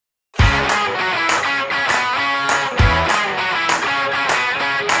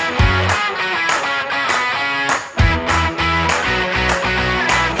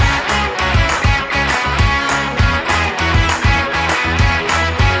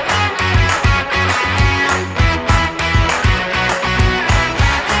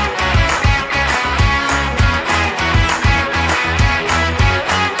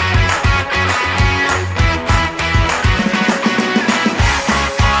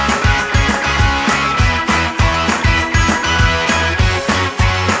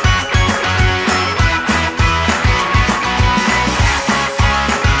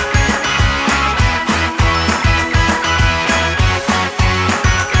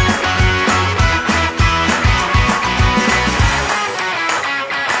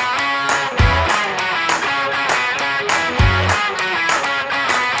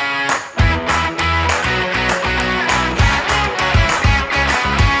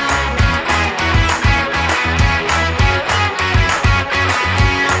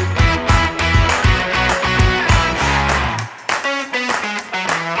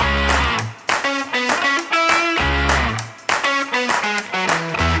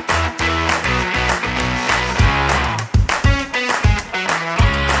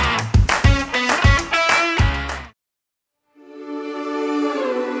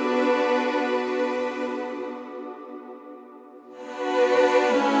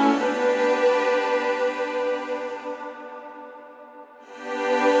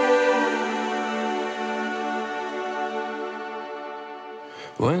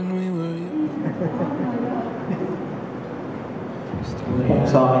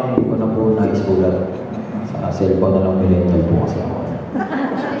sa akin, hindi ko na po naisulat. Sa cellphone na lang millennial po kasi ako.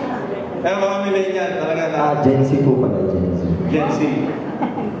 Pero mga millennial talaga na... Gen Z po pala, Gen Z. Gen Z.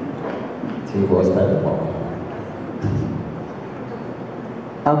 Sige po, start po.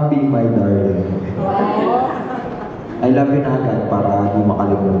 Be my darling. I love you na agad para di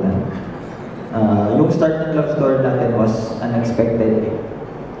makalimutan. Yung start ng love story natin was unexpected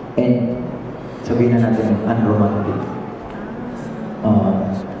and sabihin na natin unromantic.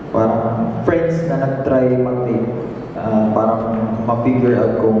 Parang friends na nag-try mag-date, parang ma-figure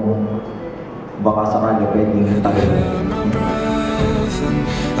out kung baka sakali pwedeng tayo.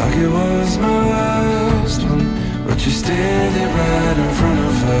 Like it was my last one, but you still there right in front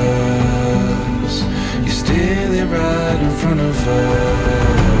of us. You still there right in front of us.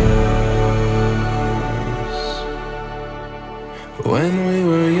 When we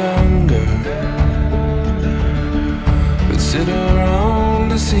were younger, we'd sit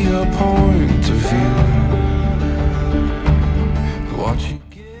around to see your point of view. Watch you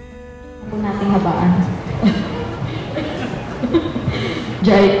get. Kung nating habaan.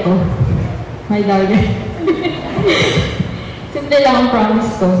 Jyko, my darling. Simple lang ang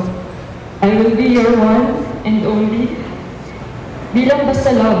promise ko. I will be your one and only. Di lang basta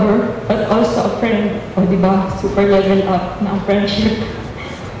lover, but also a friend. O diba, super level up na ang friendship.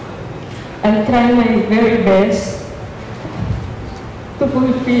 I'll try my very best to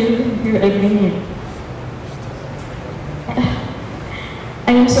fulfill your every need.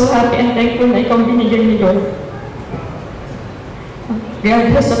 I am so happy and thankful na ikaw binigyan ni Lord.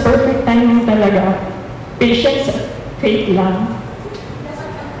 God has a perfect timing talaga. Patience, faith lang.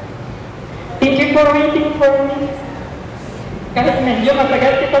 Thank you for waiting for me. Kahit medyo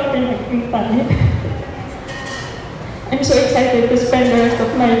matagal kitang pinagpintay. I'm so excited to spend the rest of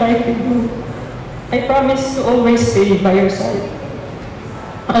my life with you. I promise to always stay by your side.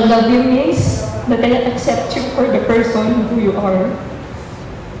 I love you means that I accept you for the person who you are.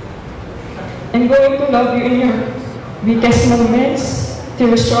 I'm going to love you in your weakest moments to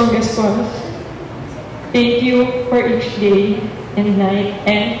your strongest ones. Thank you for each day and night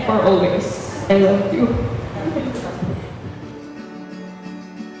and for always. I love you.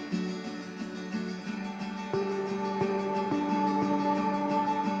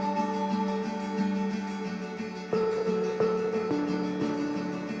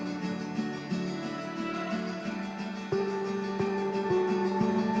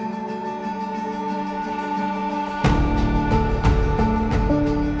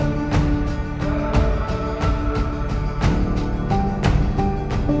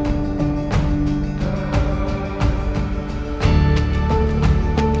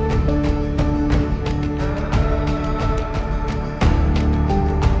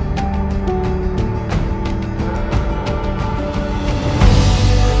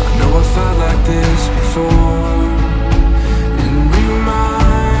 This before, it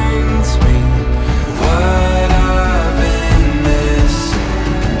reminds me what I've been missing.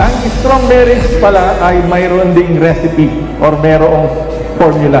 Ang strong marriage pala ay mayroon ding recipe or mayroong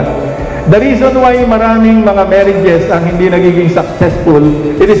formula. The reason why maraming mga marriages ang hindi nagiging successful,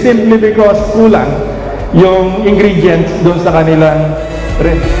 it is simply because kulang yung ingredients doon sa kanilang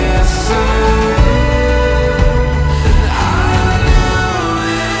recipe.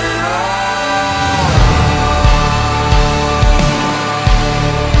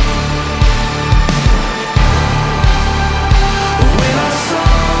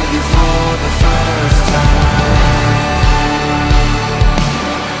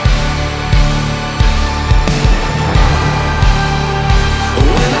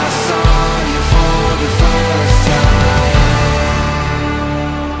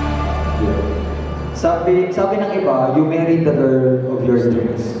 Sabi ng iba, you married the girl of your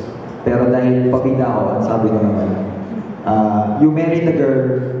dreams. Pero dahil pabida ako, ang sabi ko naman, you married the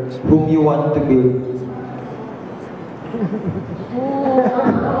girl whom you want to build.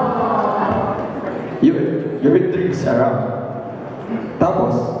 Your dreams around.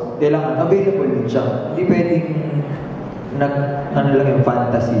 Tapos, kailangan available din siya. Hindi pwedeng ano lang yung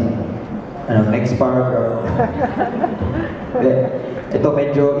fantasy. Next paragraph. Ito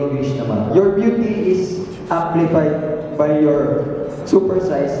medyo English naman. Your beauty is amplified by your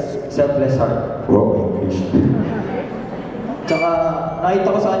super-sized, selfless heart. Wow, English. Tsaka,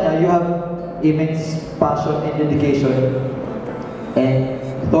 nakita ko sa kanya, you have immense passion and dedication and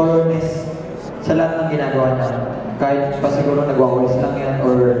thoroughness sa lahat ng ginagawa niya. Kahit pa siguro nagwawalis lang yan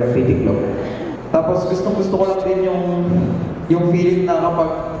or nagtitiklop. Tapos gustong-gusto ko lang din yung feeling na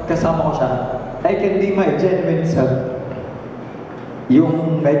kapag kasama ko siya, I can be my genuine self.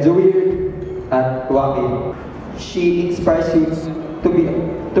 Yung medyo weird at wacky. She inspires you to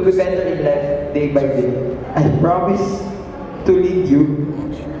be better in life day by day. I promise to lead you,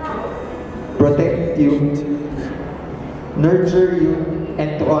 protect you, nurture you,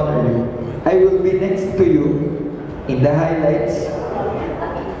 and to honor you. I will be next to you in the highlights,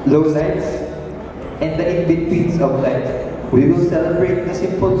 lowlights, and the in-betweens of life. We will celebrate the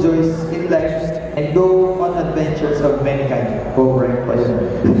simple joys in life and go on adventures of many kinds. Oh, right pa yun.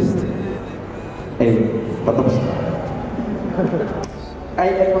 Anyway, patapos na.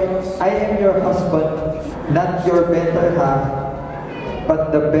 I am your husband, not your better half,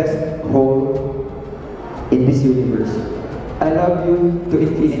 but the best whole in this universe. I love you to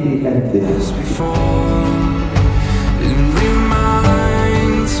infinity and this. Before it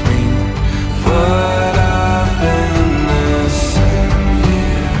reminds me what I've been missing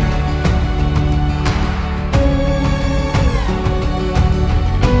here.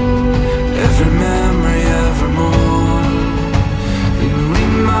 Every memory, every more, it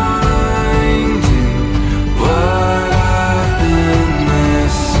reminding what I've been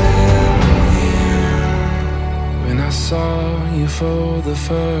missing here. When I saw you for the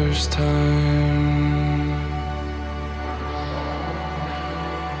first time,